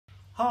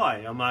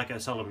Hi, I'm Mark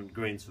O'Sullivan at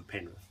Greens for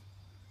Penrith.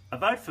 A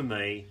vote for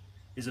me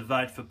is a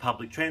vote for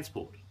public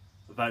transport.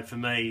 A vote for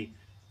me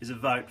is a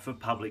vote for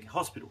public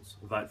hospitals.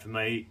 A vote for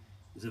me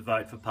is a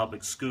vote for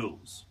public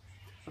schools.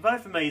 A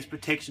vote for me is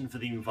protection for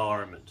the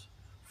environment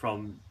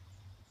from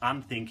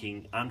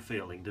unthinking,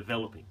 unfeeling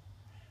developing.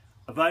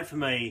 A vote for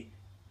me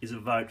is a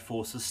vote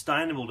for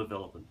sustainable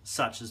development,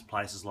 such as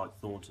places like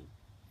Thornton.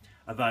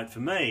 A vote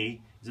for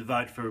me is a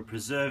vote for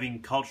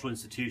preserving cultural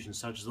institutions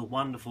such as the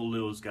wonderful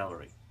Lewis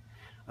Gallery.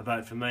 A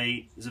vote for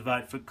me is a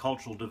vote for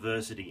cultural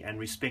diversity and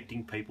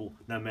respecting people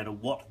no matter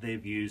what their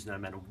views, no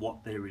matter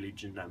what their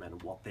religion, no matter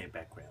what their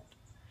background.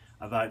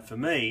 A vote for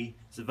me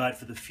is a vote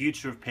for the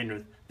future of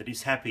Penrith that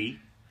is happy,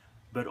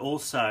 but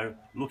also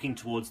looking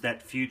towards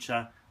that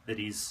future that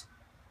is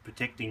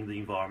protecting the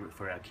environment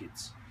for our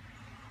kids.